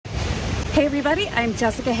Hey everybody, I'm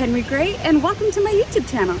Jessica Henry Gray and welcome to my YouTube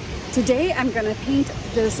channel. Today I'm going to paint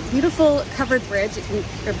this beautiful covered bridge.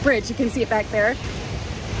 You can see it back there.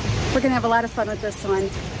 We're going to have a lot of fun with this one.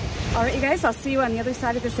 Alright you guys, I'll see you on the other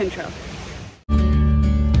side of this intro.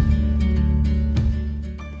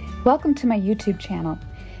 Welcome to my YouTube channel.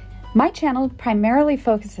 My channel primarily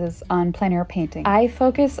focuses on plein air painting. I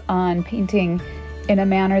focus on painting in a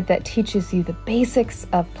manner that teaches you the basics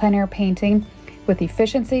of plein air painting with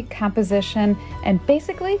efficiency, composition, and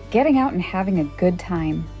basically getting out and having a good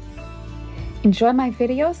time. Enjoy my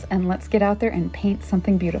videos and let's get out there and paint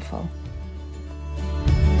something beautiful.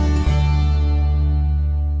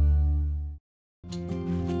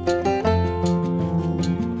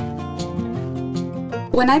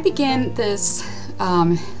 When I begin this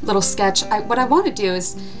little sketch, what I want to do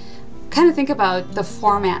is kind of think about the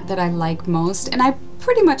format that I like most, and I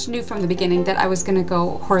pretty much knew from the beginning that I was going to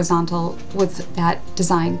go horizontal with that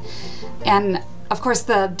design. And of course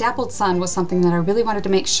the dappled sun was something that I really wanted to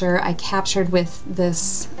make sure I captured with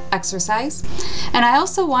this exercise. And I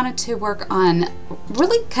also wanted to work on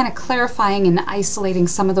really kind of clarifying and isolating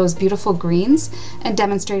some of those beautiful greens and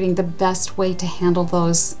demonstrating the best way to handle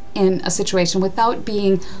those in a situation without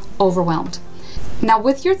being overwhelmed. Now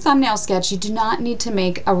with your thumbnail sketch, you do not need to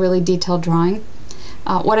make a really detailed drawing.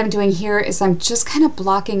 What I'm doing here is I'm just kind of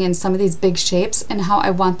blocking in some of these big shapes and how I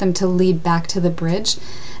want them to lead back to the bridge.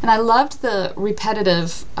 And I loved the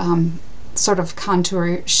repetitive sort of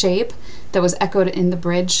contour shape that was echoed in the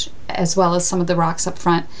bridge, as well as some of the rocks up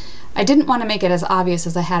front. I didn't want to make it as obvious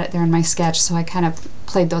as I had it there in my sketch, so I kind of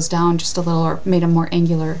played those down just a little or made them more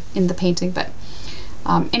angular in the painting. But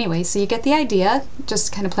anyway, so you get the idea,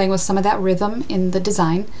 just kind of playing with some of that rhythm in the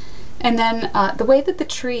design. And then the way that the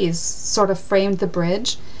trees sort of framed the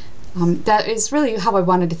bridge, that is really how I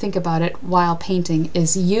wanted to think about it while painting,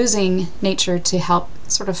 is using nature to help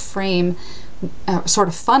sort of frame, sort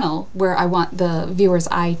of funnel where I want the viewer's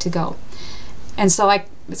eye to go. And so I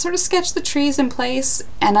sort of sketched the trees in place,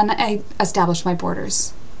 and then I established my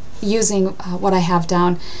borders using what I have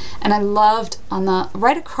down. And I loved on the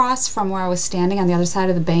right across from where I was standing on the other side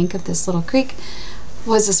of the bank of this little creek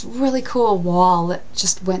was this really cool wall that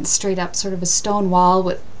just went straight up, sort of a stone wall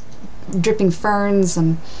with dripping ferns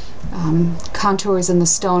and contours in the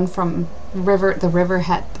stone from river. The river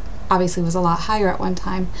had obviously was a lot higher at one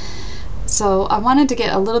time. So I wanted to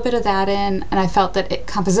get a little bit of that in, and I felt that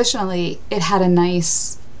compositionally it had a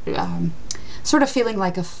nice sort of feeling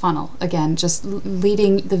like a funnel, again, just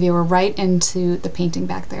leading the viewer right into the painting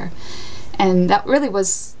back there. And that really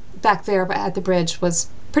was back there at the bridge was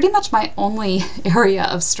pretty much my only area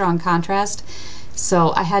of strong contrast,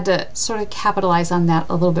 so I had to sort of capitalize on that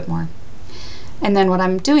a little bit more. And then what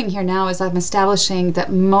I'm doing here now is I'm establishing that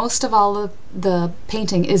most of all of the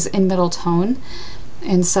painting is in middle tone,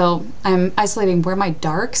 and so I'm isolating where my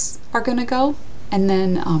darks are going to go, and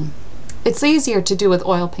then it's easier to do with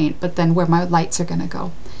oil paint, but then where my lights are going to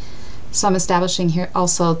go. So I'm establishing here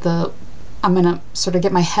also I'm going to sort of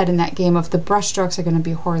get my head in that game of the brush strokes are going to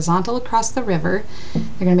be horizontal across the river.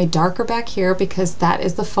 They're going to be darker back here because that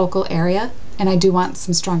is the focal area, and I do want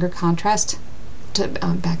some stronger contrast to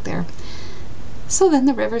back there. So then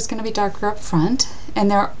the river is going to be darker up front, and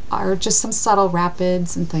there are just some subtle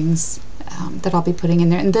rapids and things that I'll be putting in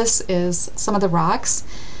there. And this is some of the rocks.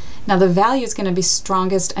 Now the value is going to be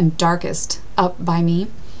strongest and darkest up by me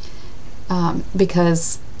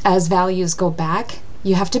because as values go back,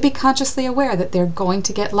 you have to be consciously aware that they're going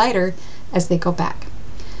to get lighter as they go back.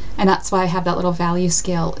 And that's why I have that little value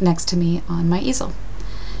scale next to me on my easel.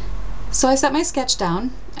 So I set my sketch down,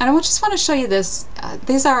 and I just want to show you this.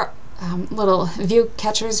 These are little view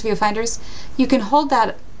catchers, viewfinders. You can hold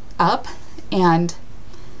that up, and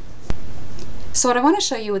so what I want to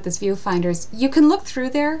show you with this viewfinder is you can look through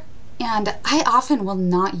there, and I often will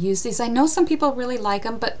not use these. I know some people really like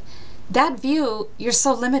them, but that view, you're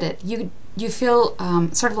so limited. You feel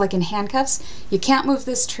sort of like in handcuffs. You can't move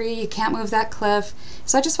this tree, you can't move that cliff.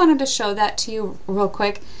 So I just wanted to show that to you real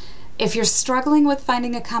quick. If you're struggling with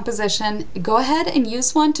finding a composition, go ahead and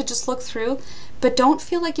use one to just look through, but don't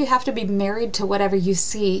feel like you have to be married to whatever you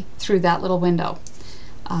see through that little window.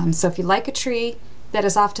 So if you like a tree that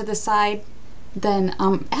is off to the side, then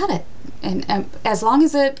add it. And as long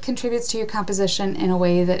as it contributes to your composition in a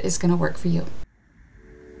way that is going to work for you.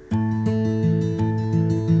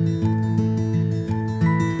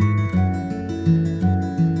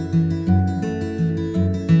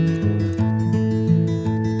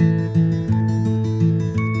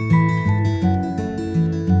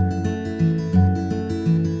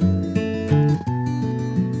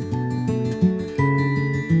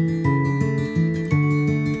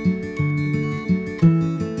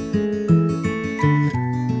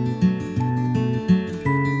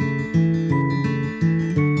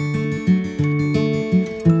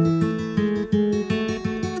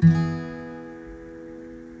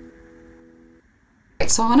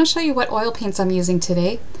 so I want to show you what oil paints I'm using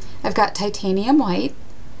today. I've got titanium white,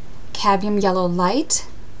 cadmium yellow light,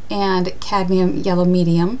 and cadmium yellow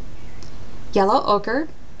medium, yellow ochre,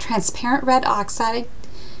 transparent red oxide,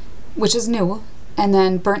 which is new, and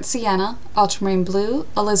then burnt sienna, ultramarine blue,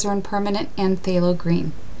 alizarin permanent, and phthalo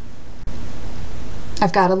green.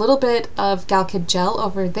 I've got a little bit of Galkid gel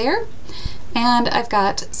over there, and I've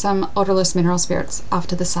got some odorless mineral spirits off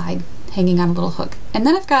to the side, hanging on a little hook. And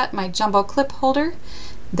then I've got my jumbo clip holder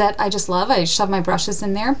that I just love. I shove my brushes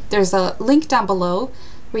in there. There's a link down below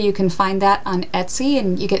where you can find that on Etsy,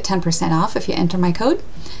 and you get 10% off if you enter my code.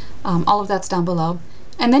 All of that's down below.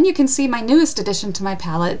 And then you can see my newest addition to my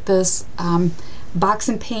palette, this box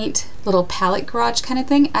and paint little palette garage kind of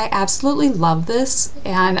thing. I absolutely love this,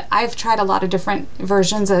 and I've tried a lot of different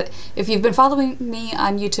versions. If you've been following me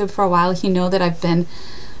on YouTube for a while, you know that I've been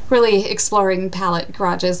really exploring palette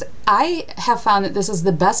garages. I have found that this is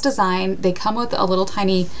the best design. They come with a little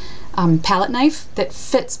tiny palette knife that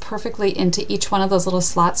fits perfectly into each one of those little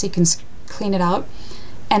slots so you can clean it out.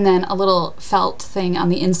 And then a little felt thing on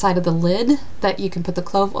the inside of the lid that you can put the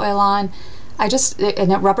clove oil on. And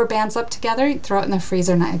it rubber bands up together, you throw it in the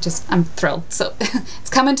freezer, and I'm thrilled. So it's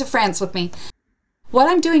coming to France with me. What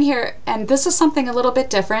I'm doing here, and this is something a little bit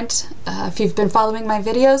different, if you've been following my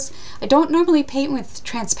videos, I don't normally paint with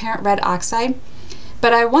transparent red oxide,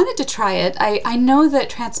 but I wanted to try it. I know that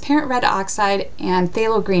transparent red oxide and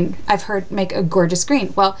phthalo green, I've heard, make a gorgeous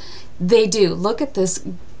green. Well, they do. Look at this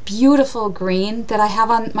beautiful green that I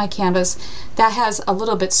have on my canvas that has a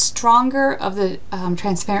little bit stronger of the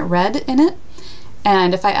transparent red in it,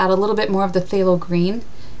 and if I add a little bit more of the phthalo green,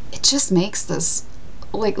 it just makes this,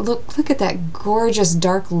 like, look at that gorgeous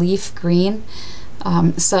dark leaf green.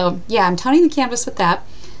 So yeah, I'm toning the canvas with that,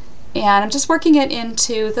 and I'm just working it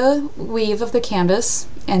into the weave of the canvas,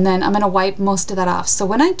 and then I'm going to wipe most of that off. So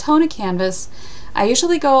when I tone a canvas, I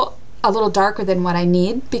usually go a little darker than what I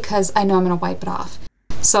need because I know I'm going to wipe it off.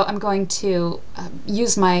 So I'm going to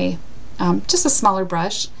use my, just a smaller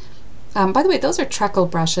brush. By the way, those are Treacle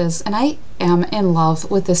brushes, and I am in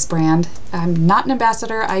love with this brand. I'm not an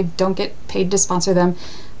ambassador, I don't get paid to sponsor them,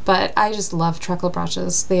 but I just love Treacle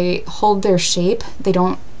brushes. They hold their shape, they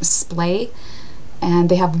don't splay, and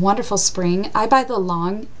they have wonderful spring. I buy the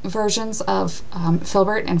long versions of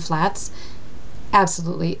Filbert and flats.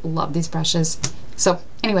 Absolutely love these brushes. So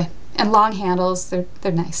anyway, and long handles,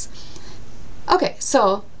 they're nice. Okay,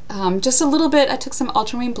 so just a little bit, I took some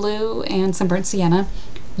ultramarine blue and some burnt sienna.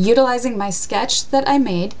 Utilizing my sketch that I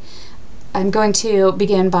made, I'm going to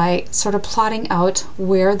begin by sort of plotting out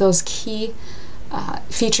where those key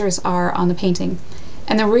features are on the painting.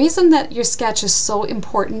 And the reason that your sketch is so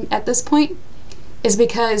important at this point is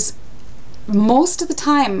because most of the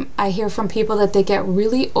time I hear from people that they get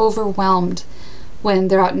really overwhelmed when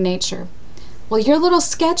they're out in nature. Well, your little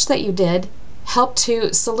sketch that you did help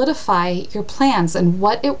to solidify your plans and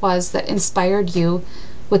what it was that inspired you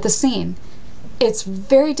with the scene. It's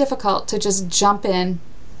very difficult to just jump in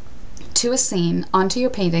to a scene, onto your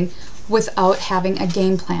painting, without having a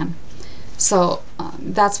game plan. So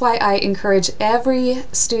that's why I encourage every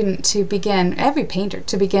student to begin, every painter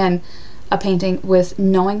to begin a painting with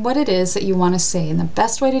knowing what it is that you want to say, and the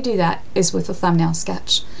best way to do that is with a thumbnail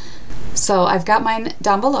sketch. So I've got mine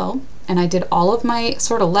down below, and I did all of my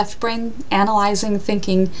sort of left brain analyzing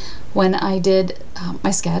thinking when I did my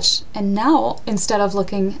sketch. And now, instead of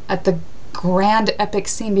looking at the grand epic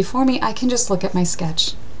scene before me, I can just look at my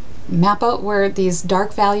sketch. Map out where these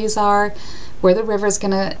dark values are, where the river is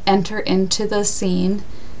going to enter into the scene,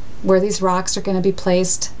 where these rocks are going to be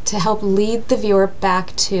placed to help lead the viewer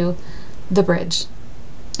back to the bridge.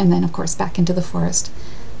 And then, of course, back into the forest.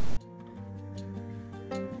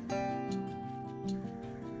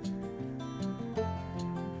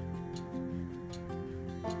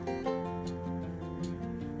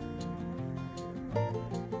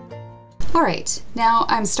 All right, now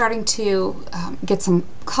I'm starting to get some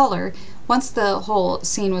color. Once the whole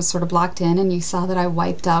scene was sort of blocked in and you saw that I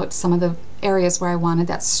wiped out some of the areas where I wanted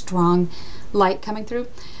that strong light coming through,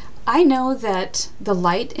 I know that the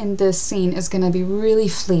light in this scene is going to be really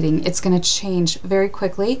fleeting. It's going to change very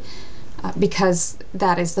quickly because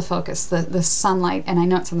that is the focus, the sunlight, and I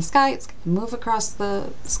know it's in the sky. It's going to move across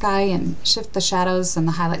the sky and shift the shadows and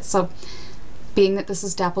the highlights. So being that this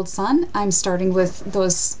is dappled sun, I'm starting with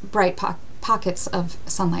those bright pockets of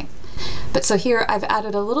sunlight. But so here I've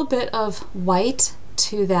added a little bit of white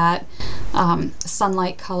to that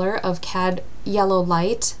sunlight color of cad yellow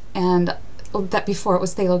light, and that before it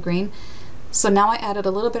was phthalo green. So now I added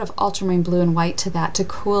a little bit of ultramarine blue and white to that to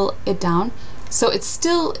cool it down. So it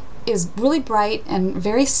still is really bright and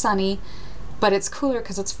very sunny, but it's cooler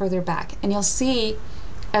because it's further back. And you'll see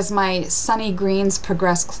as my sunny greens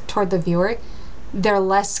progress toward the viewer, they're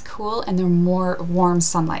less cool and they're more warm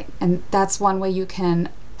sunlight. And that's one way you can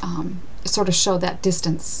sort of show that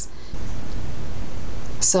distance.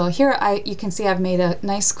 So here you can see I've made a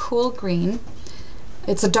nice cool green.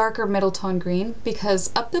 It's a darker middle tone green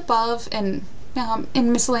because up above and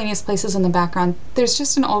in miscellaneous places in the background, there's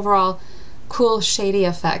just an overall cool shady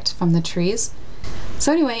effect from the trees.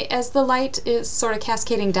 So anyway, as the light is sort of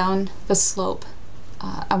cascading down the slope,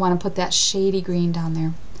 I want to put that shady green down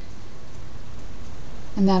there.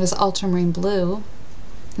 And that is ultramarine blue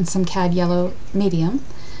and some cad yellow medium.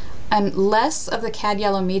 And less of the cad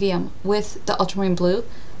yellow medium with the ultramarine blue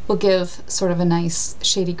will give sort of a nice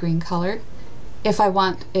shady green color. If I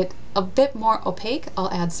want it a bit more opaque, I'll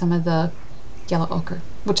add some of the yellow ochre,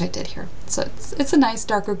 which I did here. So it's a nice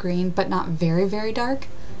darker green, but not very, very dark.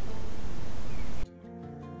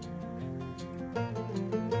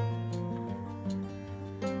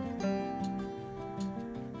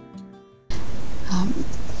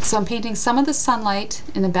 So I'm painting some of the sunlight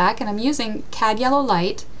in the back, and I'm using cad yellow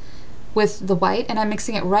light with the white, and I'm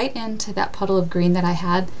mixing it right into that puddle of green that I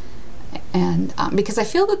had. And because I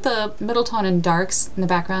feel that the middle tone and darks in the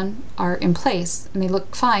background are in place and they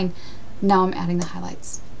look fine, now I'm adding the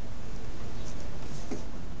highlights.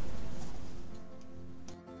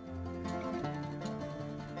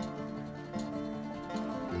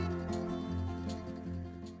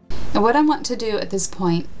 And what I want to do at this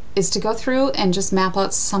point is to go through and just map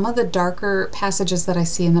out some of the darker passages that I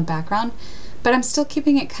see in the background, but I'm still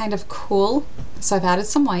keeping it kind of cool. So I've added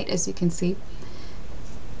some white, as you can see.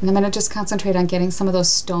 And I'm going to just concentrate on getting some of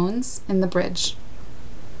those stones in the bridge.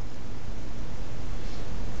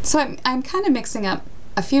 So I'm kind of mixing up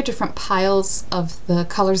a few different piles of the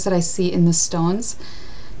colors that I see in the stones.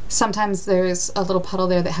 Sometimes there's a little puddle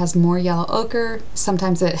there that has more yellow ochre.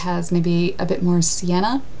 Sometimes it has maybe a bit more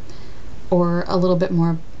sienna or a little bit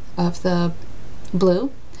more of the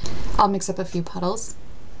blue. I'll mix up a few puddles.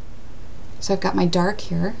 So I've got my dark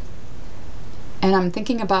here, and I'm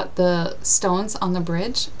thinking about the stones on the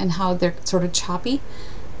bridge and how they're sort of choppy,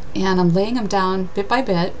 and I'm laying them down bit by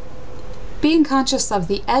bit, being conscious of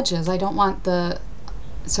the edges. I don't want the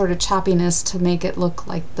sort of choppiness to make it look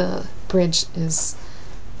like the bridge is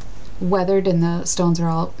weathered and the stones are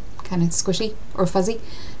all kind of squishy or fuzzy,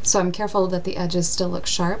 so I'm careful that the edges still look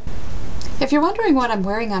sharp. If you're wondering what I'm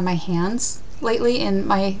wearing on my hands lately in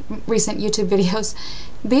my recent YouTube videos,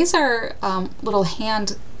 these are little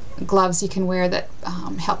hand gloves you can wear that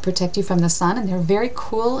help protect you from the sun, and they're very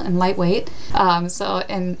cool and lightweight.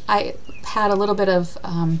 And I had a little bit of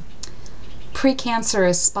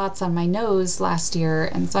precancerous spots on my nose last year,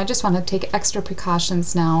 and so I just want to take extra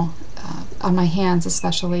precautions now on my hands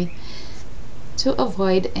especially to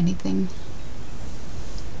avoid anything.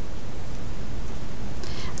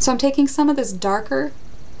 So I'm taking some of this darker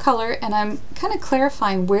color and I'm kind of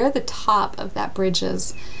clarifying where the top of that bridge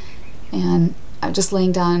is, and I'm just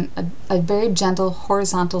laying down a very gentle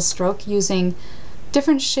horizontal stroke using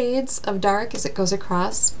different shades of dark as it goes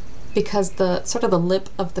across, because the sort of the lip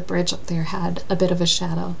of the bridge up there had a bit of a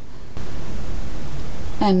shadow.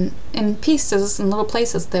 And in pieces and little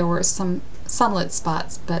places there were some sunlit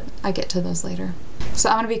spots, but I get to those later. So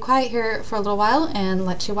I'm going to be quiet here for a little while and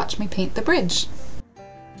let you watch me paint the bridge.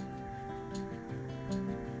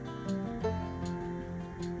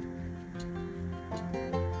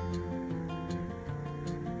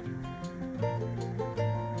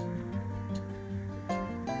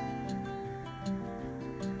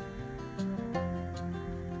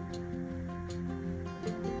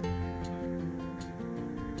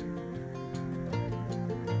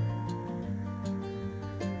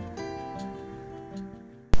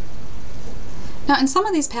 Now in some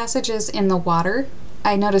of these passages in the water,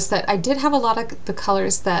 I noticed that I did have a lot of the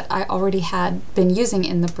colors that I already had been using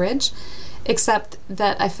in the bridge, except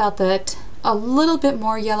that I felt that a little bit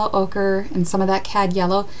more yellow ochre and some of that cad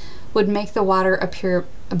yellow would make the water appear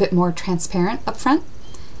a bit more transparent up front.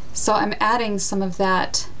 So I'm adding some of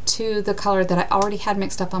that to the color that I already had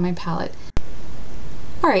mixed up on my palette.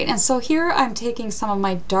 Alright, and so here I'm taking some of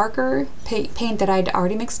my darker paint that I'd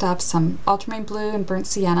already mixed up, some ultramarine blue and burnt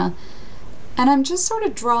sienna, and I'm just sort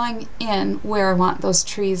of drawing in where I want those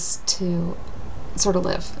trees to sort of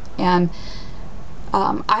live. And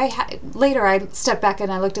later I stepped back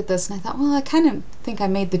and I looked at this and I thought, well, I kind of think I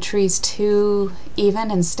made the trees too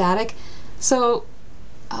even and static. So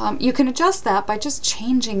you can adjust that by just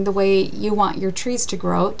changing the way you want your trees to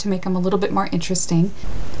grow to make them a little bit more interesting.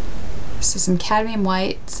 So some cadmium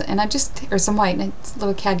white, and or some white, and it's a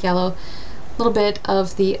little cad yellow, a little bit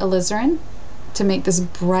of the alizarin to make this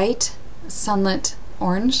bright sunlit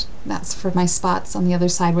orange. That's for my spots on the other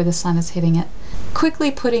side where the sun is hitting it.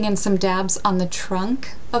 Quickly putting in some dabs on the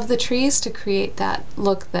trunk of the trees to create that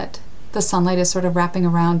look that the sunlight is sort of wrapping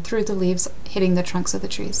around through the leaves, hitting the trunks of the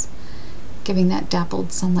trees, giving that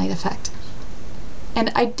dappled sunlight effect.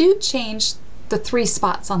 And I do change the 3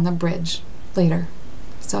 spots on the bridge later.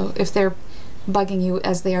 So if they're bugging you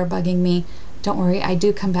as they are bugging me, don't worry, I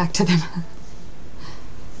do come back to them.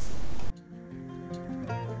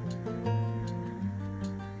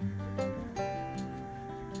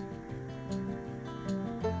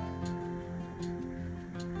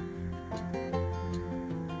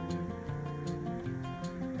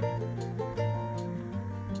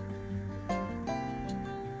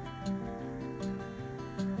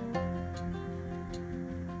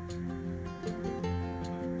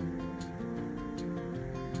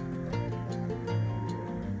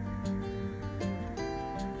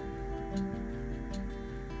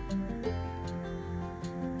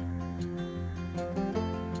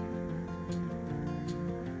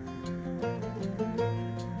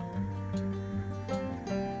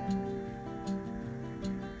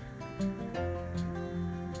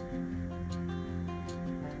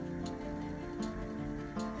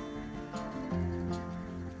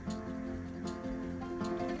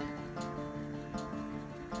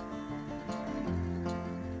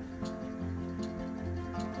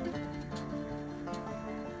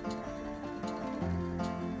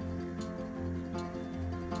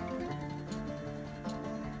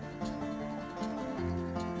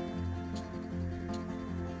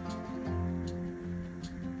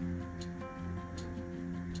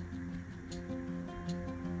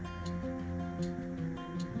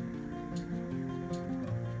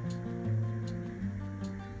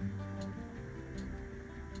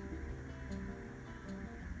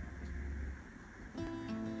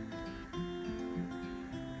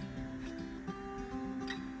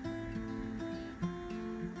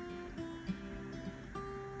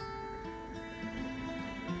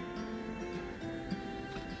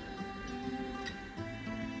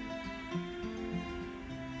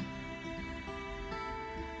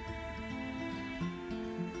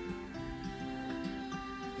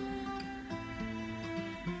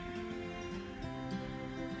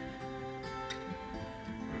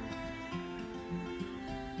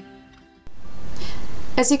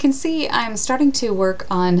 As you can see, I'm starting to work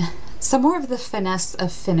on some more of the finesse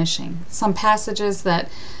of finishing. Some passages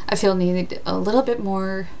that I feel need a little bit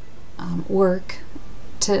more work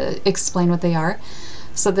to explain what they are.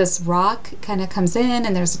 So this rock kind of comes in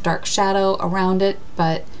and there's a dark shadow around it,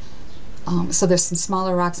 but so there's some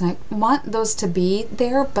smaller rocks and I want those to be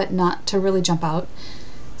there but not to really jump out.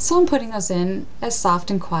 So I'm putting those in as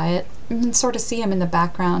soft and quiet. You can sort of see them in the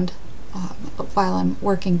background while I'm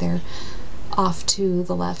working there off to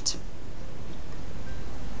the left.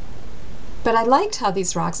 But I liked how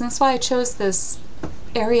these rocks, and that's why I chose this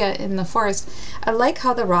area in the forest, I like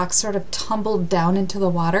how the rocks sort of tumbled down into the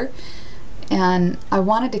water, and I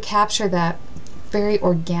wanted to capture that very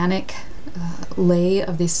organic lay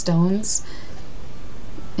of these stones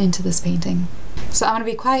into this painting. So I'm going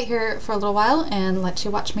to be quiet here for a little while and let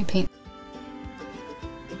you watch me paint.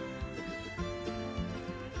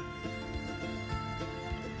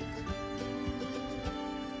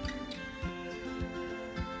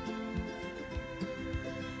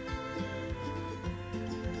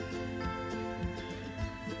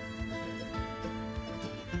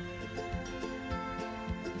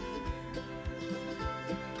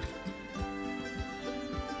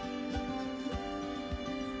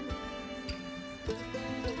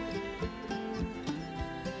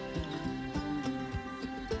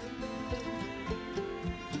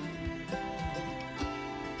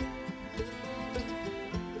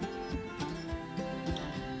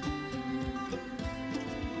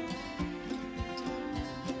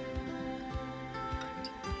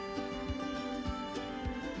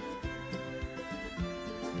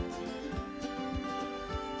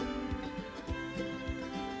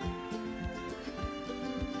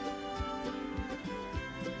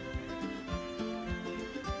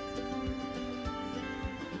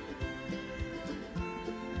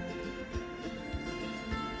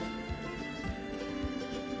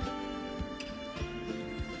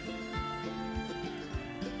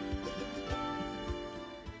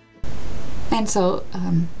 And so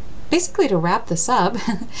basically to wrap this up,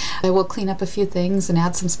 I will clean up a few things and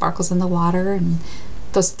add some sparkles in the water and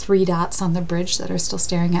those 3 dots on the bridge that are still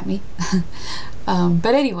staring at me.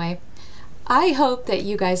 But anyway, I hope that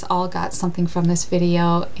you guys all got something from this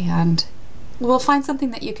video and will find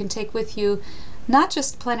something that you can take with you not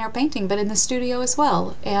just plein air painting, but in the studio as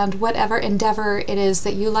well, and whatever endeavor it is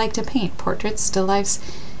that you like to paint, portraits, still lifes,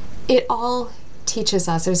 it all teaches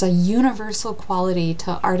us. There's a universal quality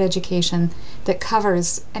to art education that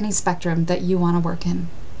covers any spectrum that you want to work in.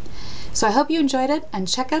 So I hope you enjoyed it, and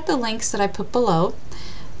check out the links that I put below,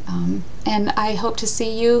 and I hope to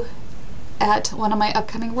see you at one of my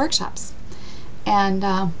upcoming workshops, and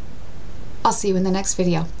I'll see you in the next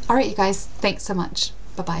video. Alright you guys, thanks so much.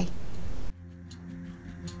 Bye-bye.